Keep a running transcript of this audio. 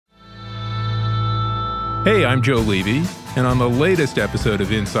Hey, I'm Joe Levy, and on the latest episode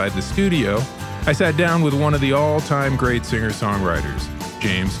of Inside the Studio, I sat down with one of the all-time great singer-songwriters,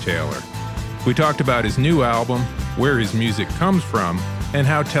 James Taylor. We talked about his new album, where his music comes from, and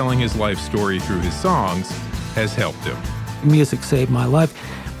how telling his life story through his songs has helped him. Music saved my life,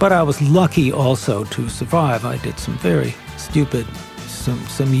 but I was lucky also to survive. I did some very stupid,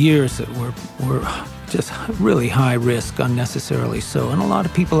 some years that were just really high risk, unnecessarily so, and a lot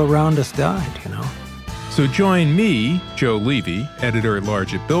of people around us died, you know. So join me, Joe Levy,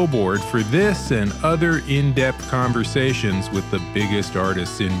 editor-at-large at Billboard, for this and other in-depth conversations with the biggest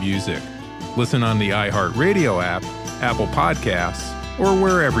artists in music. Listen on the iHeartRadio app, Apple Podcasts, or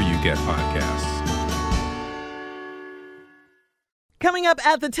wherever you get podcasts. Coming up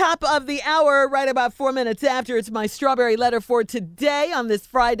at the top of the hour, right about 4 minutes after, it's my strawberry letter for today on this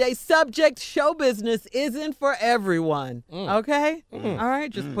Friday. Subject: show business isn't for everyone. Okay? All right,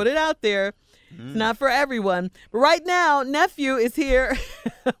 just put it out there. It's not for everyone. But right now, Nephew is here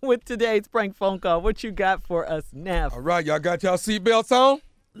with today's prank phone call. What you got for us, Neff? All right, y'all got y'all seatbelts on?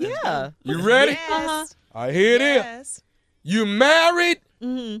 Yeah. You ready? Yes. All right, here it is. Yes. You married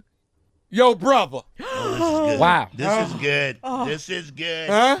your brother. Wow. This is good. This is good.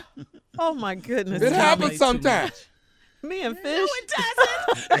 Huh? Oh, my goodness. It happens sometimes. Me and Fish. No, it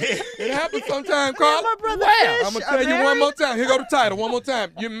doesn't. It happens sometimes, Me Carl. and my brother Fish I'm going to are tell you one married. more time. Here go the title. One more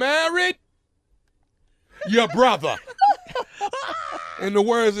time. You married your brother. In the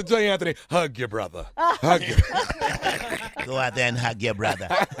words of J. Anthony, hug your brother. Hug your Go out there and hug your brother.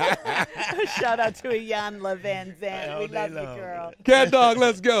 Shout out to Iyanla Van Zandt. All We day love you, long. girl. Cat dog,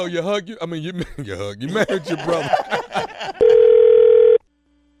 let's go. You hug you. I mean, you married your brother.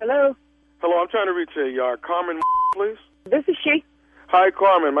 Hello, Hello, I'm trying to reach a Carmen, please. this is she. Hi,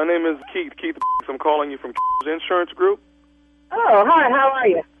 Carmen. My name is Keith. I'm calling you from Insurance Group. Oh, hi, how are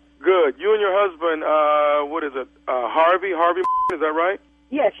you? Good. You and your husband, what is it, Harvey? Harvey, is that right?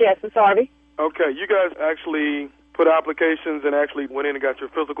 Yes, it's Harvey. Okay. You guys actually put applications and actually went in and got your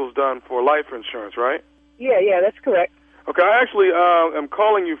physicals done for life insurance, right? Yeah, that's correct. Okay. I actually am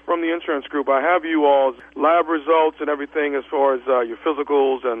calling you from the insurance group. I have you all's lab results and everything as far as your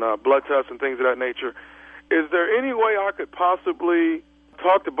physicals and blood tests and things of that nature. Is there any way I could possibly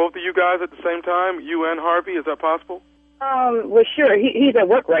talk to both of you guys at the same time, you and Harvey? Is that possible? Well, sure, he's at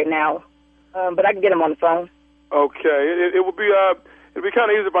work right now, but I can get him on the phone. Okay. It would be it'd be kind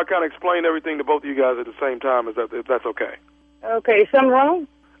of easy if I kind of explain everything to both of you guys at the same time. If that's okay? Okay, something wrong?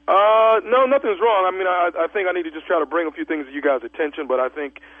 No, nothing's wrong. I mean, I think I need to just try to bring a few things to you guys' attention, but I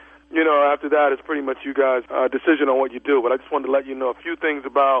think, after that, it's pretty much you guys' decision on what you do. But I just wanted to let you know a few things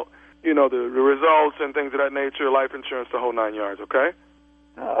about, the results and things of that nature, life insurance, the whole 9 yards, okay?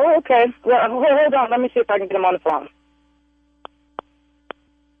 Okay. Well, hold on. Let me see if I can get him on the phone.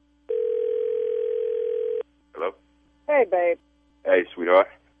 Hello? Hey, babe. Hey, sweetheart.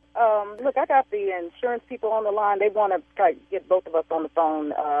 Look, I got the insurance people on the line. They want to try to get both of us on the phone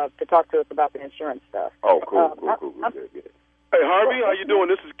to talk to us about the insurance stuff. Oh, cool. Good. Hey, Harvey, how you doing?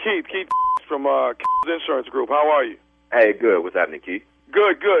 This is Keith from Insurance Group. How are you? Hey, good. What's happening, Keith?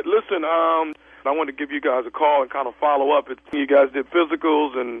 Good. Listen, I wanted to give you guys a call and kind of follow up. You guys did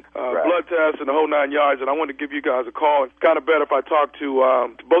physicals and blood tests and the whole 9 yards, and I wanted to give you guys a call. It's kind of better if I talk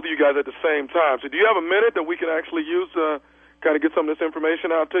to both of you guys at the same time. So do you have a minute that we can actually use to kind of get some of this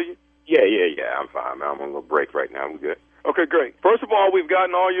information out to you? Yeah. I'm fine, man. I'm on a little break right now. I'm good. Okay, great. First of all, we've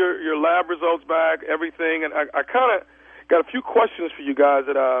gotten all your lab results back, everything, and I kind of got a few questions for you guys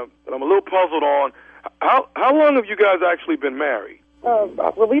that I'm a little puzzled on. How long have you guys actually been married? Well,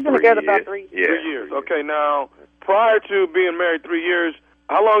 we've been together about 3 years. 3 years. Okay, now, prior to being married 3 years,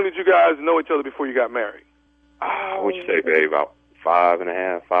 how long did you guys know each other before you got married? What'd you say, babe? About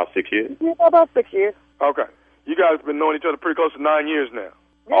 6 years? Yeah, about 6 years. Okay. You guys have been knowing each other pretty close to 9 years now.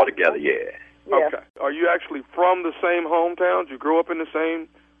 All together, yeah. Okay. Are you actually from the same hometown? Did you grow up in the same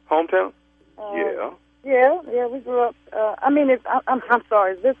hometown? Yeah. Yeah, we grew up. I'm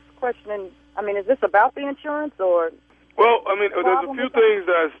sorry. Is this question? Is this about the insurance or? Well, there's a few things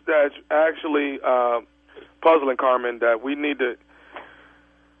that's actually puzzling, Carmen, that we need to.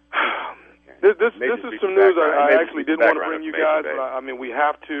 This is some news I actually didn't want to bring you guys, but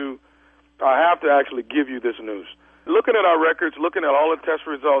I have to actually give you this news. Looking at our records, looking at all the test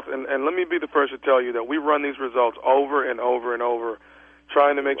results, and let me be the first to tell you that we run these results over and over and over,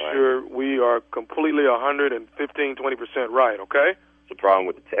 trying to make sure we are completely 115, 20% right, okay? What's the problem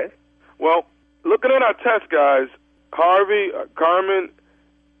with the test? Well, looking at our test, guys, Harvey, Carmen,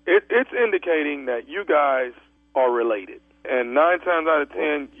 it's indicating that you guys are related. And 9 times out of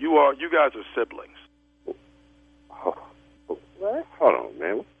 10, you guys are siblings. What? Hold on,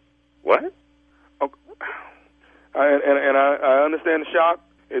 man. What? Okay. I understand the shock.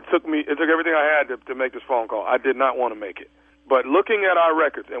 It took everything I had to make this phone call. I did not want to make it. But looking at our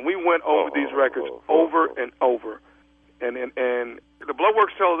records, and we went over these records over and over, and the blood work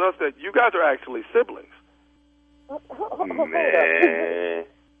tells us that you guys are actually siblings. Man.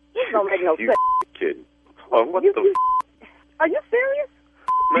 This don't make no sense. Kidding. Oh, what the Are you serious?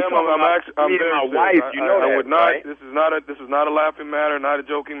 Ma'am, I'm me and my wife, you know that, I would not. right? This is not a laughing matter, not a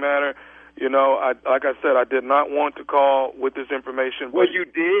joking matter. You know, like I said, I did not want to call with this information. Well, you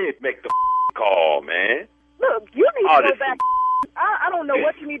did make the call, man. Look, you need to go back. I don't know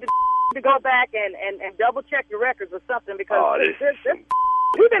what you need to go back and double check your records or something because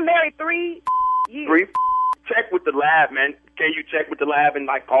we've been married 3 years. Check with the lab, man. Can you check with the lab and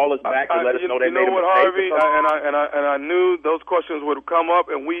call us back and let us know they made a mistake? Harvey, and I knew those questions would come up,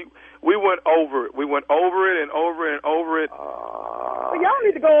 and we went over it. We went over it and over and over it. Well, y'all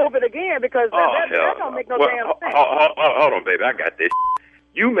need to go over it again because that don't make no damn sense. Hold on, baby. I got this.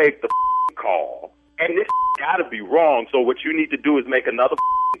 You make the call, and this got to be wrong. So what you need to do is make another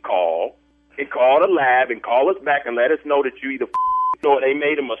call and call the lab and call us back and let us know that you either or they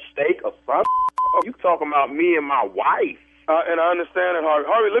made a mistake or something. You talking about me and my wife. And I understand it, Harvey.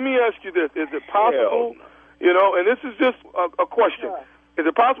 Harvey, let me ask you this. Is it possible, and this is just a question. Is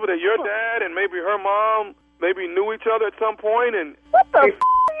it possible that your dad and maybe her mom maybe knew each other at some point? And What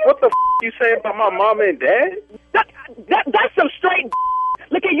the you say about my mama and dad? That's some straight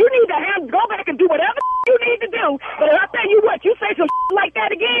Look, you need to go back and do whatever you need to do. But I'll tell you what, you say some like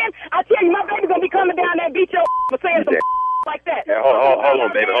that again, I tell you, my baby's going to be coming down there and beat your for saying some like that. Yeah, hold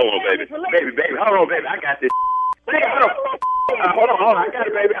on, baby. Hold on, baby. Baby, hold on, baby. I got this. Hold on. I got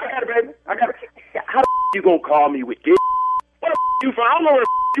it, baby. How the you going to call me with this? Where the you from? I don't know where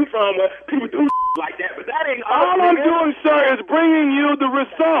the you from where people do like that, but that ain't all I'm doing, sir, is bringing you the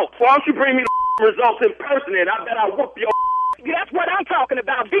results. Why don't you bring me the results in person, and I bet I'll whoop your That's what I'm talking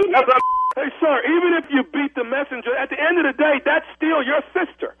about. Hey, sir, even if you beat the messenger, at the end of the day, that's still your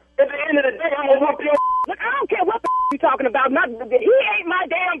sister. At the end of the day, I'm going to whoop your Look, I don't care what the you talking about. He ain't my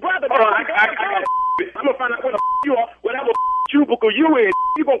damn brother. Hold on, I'm going to find out where the you are, whatever cubicle you in.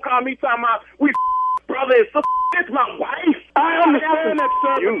 You going to call me talking about we brother and sister. It's my wife. I understand that,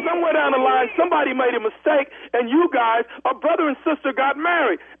 sir, but somewhere down the line, somebody made a mistake, and you guys, a brother and sister, got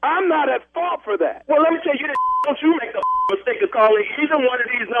married. I'm not at fault for that. Well, let me tell you this. Don't you make the mistake of calling either one of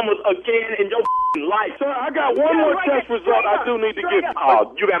these numbers again in your life. Sir, I got one more test result I do need to give you.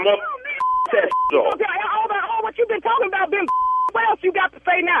 Oh, you got more test results. Okay, all what you've been talking about, Ben. What else you got to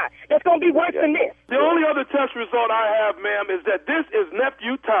say now that's going to be worse than this? The only other test result I have, ma'am, is that this is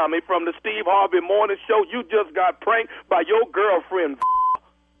Nephew Tommy from the Steve Harvey Morning Show. You just got pranked by your girlfriend.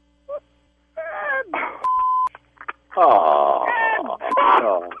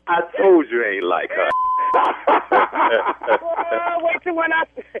 I told you ain't like her. Wait till when I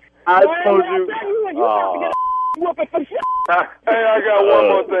told you. Hey, I got one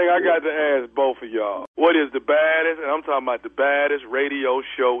more thing I got to ask both of y'all. What is the baddest, and I'm talking about the baddest radio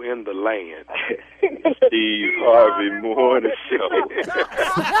show in the land? Steve Harvey Morning Show.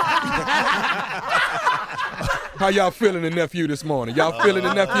 How y'all feeling the nephew this morning? Y'all feeling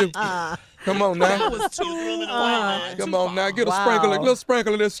the nephew? Come on now. Come on now. Get a little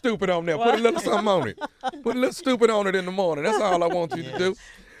sprinkle of this stupid on there. Put a little something on it. Put a little stupid on it in the morning. That's all I want you to do.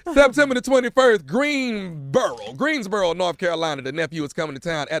 September the 21st, Greensboro, North Carolina. The nephew is coming to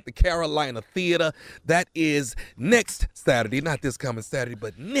town at the Carolina Theater. That is next Saturday, not this coming Saturday,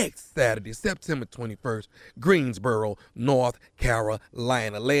 but next Saturday, September 21st, Greensboro, North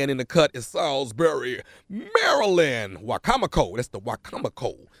Carolina. Laying in the cut is Salisbury, Maryland. Wacomico, that's the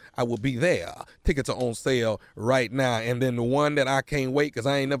Wacomico. I will be there. Tickets are on sale right now. And then the one that I can't wait because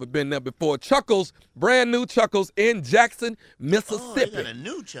I ain't never been there before, Chuckles, brand new Chuckles in Jackson, Mississippi. Oh, they got a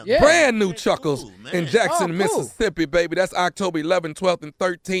new Chuckles. Yeah. Brand new Chuckles in Jackson, Mississippi, baby. That's October 11th, 12th, and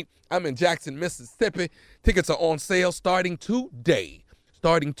 13th. I'm in Jackson, Mississippi. Tickets are on sale starting today.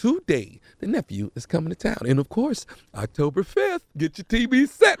 The nephew is coming to town. And, of course, October 5th, get your TV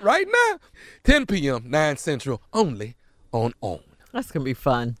set right now. 10 p.m., 9 Central, only on OWN. That's going to be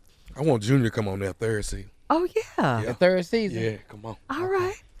fun. I want Junior to come on there Thursday. Oh, yeah. The third season. Yeah, come on. All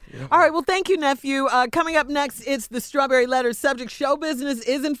right. Yeah. All right. Well, thank you, nephew. Coming up next, it's the Strawberry Letter subject. Show business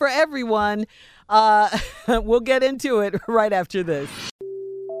isn't for everyone. We'll get into it right after this.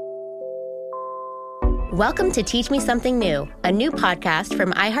 Welcome to Teach Me Something New, a new podcast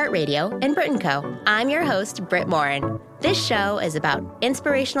from iHeartRadio and Brit & Co. I'm your host, Britt Morin. This show is about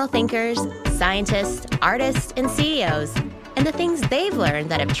inspirational thinkers, scientists, artists, and CEOs, and the things they've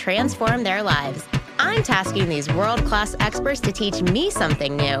learned that have transformed their lives. I'm tasking these world-class experts to teach me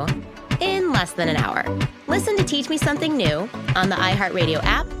something new. in less than an hour. Listen to Teach Me Something New on the iHeartRadio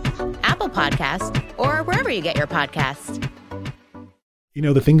app, Apple Podcast, or wherever you get your podcasts. You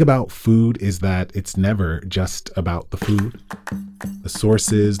know, the thing about food is that it's never just about the food. The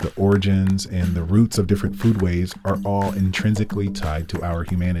sources, the origins, and the roots of different foodways are all intrinsically tied to our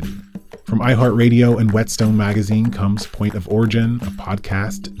humanity. From iHeartRadio and Whetstone Magazine comes Point of Origin, a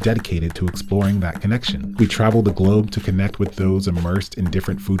podcast dedicated to exploring that connection. We travel the globe to connect with those immersed in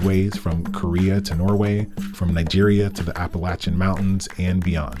different foodways, from Korea to Norway, from Nigeria to the Appalachian Mountains, and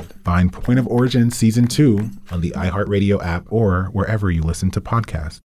beyond. Find Point of Origin Season 2 on the iHeartRadio app or wherever you listen to podcasts.